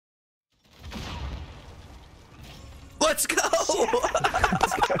Let's go.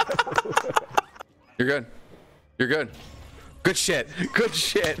 You're good. You're good. Good shit. Good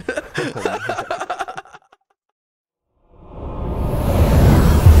shit.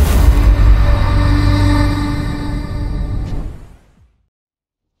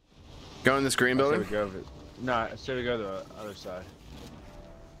 Go in this green building? No, should we go to the other side?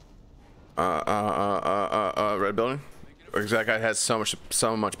 Red building? Because that guy has so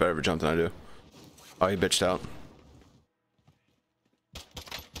much better of a jump than I do. Oh, he bitched out.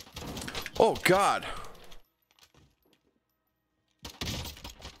 Oh, God.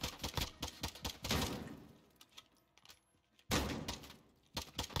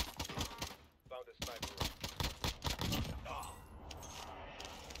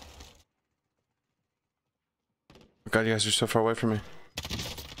 God, you guys are so far away from me.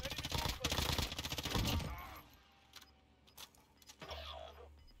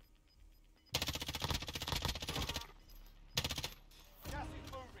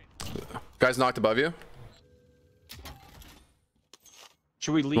 Guys knocked above you.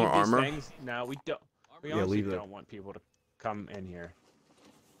 Should we leave More these armor? things? No, we don't. We honestly don't want people to come in here.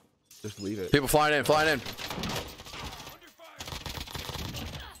 Just leave it. People flying in, flying in.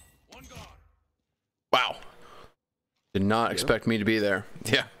 Wow. Did not expect me to be there.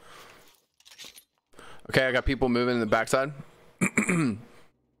 Yeah. Okay, I got people moving in the backside. Gonna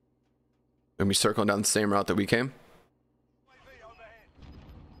be circling down the same route that we came.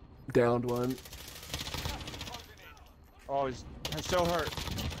 Downed one. Oh, he's so hurt.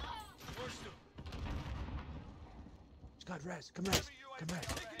 God, res, come res, come res.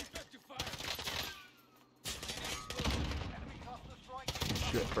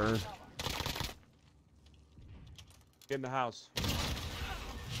 Shit, burn. Get in the house.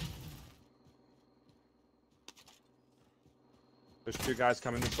 There's two guys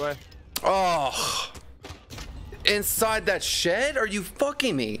coming this way. Oh. Inside that shed? Are you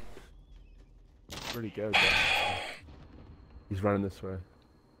fucking me? Where'd he go, bro? He's running this way.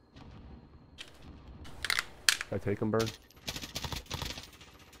 Can I take him, Bird?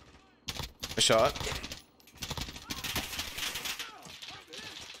 A shot.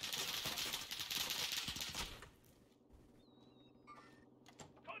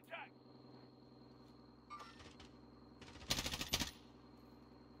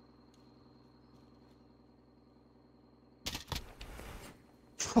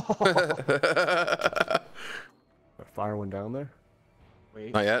 Fire one down there.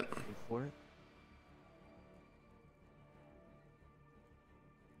 Wait. Not yet. Wait for it.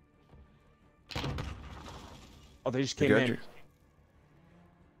 Oh, they just came in.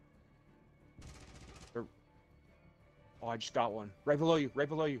 Oh, I just got one. Right below you, right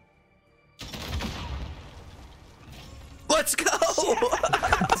below you. Let's go!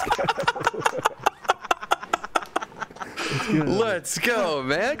 Let's go,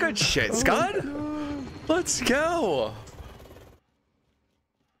 man. Good shit, Scott. Let's go.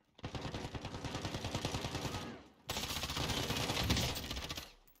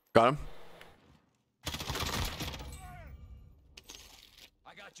 Got him.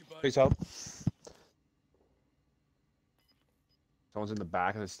 Please help. Someone's in the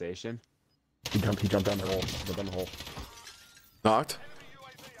back of the station. He jumped down the hole. He jumped down the hole. Knocked.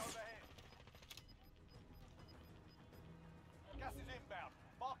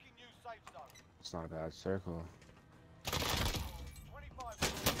 It's not a bad circle.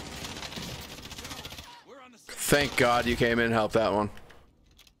 Thank God you came in and helped that one.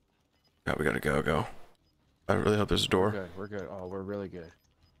 God, we gotta go. I really hope there's a door. We're good. Oh, we're really good.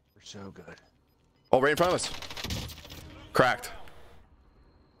 We're so good. Oh, right in front of us. Cracked.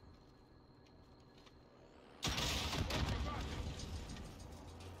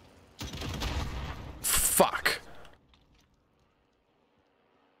 Fuck.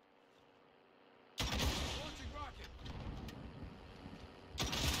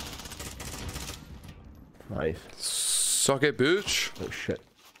 Nice. Suck it, bitch. Oh shit.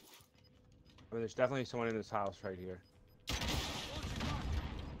 I mean, there's definitely someone in this house right here.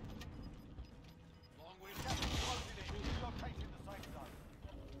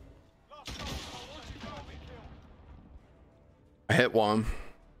 I hit one.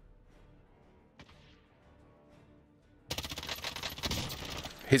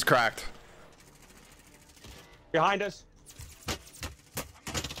 He's cracked. Behind us.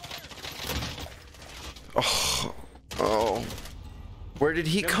 Oh. Where did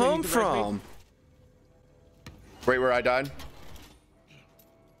he come from? Right where I died?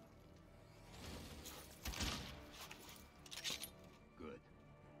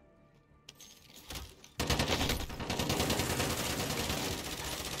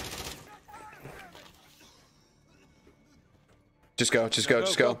 Just go. Just go.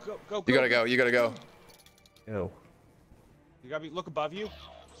 Just go. You gotta go. You gotta go. Ew. You gotta look above you.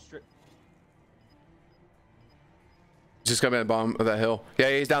 Just come at the bottom of that hill.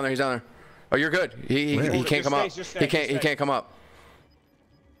 Yeah, he's down there. He's down there. Oh, you're good. He can't come up. He can't come up.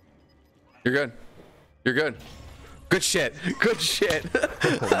 You're good. You're good. Good shit. Good shit.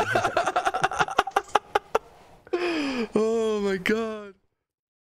 Oh my god.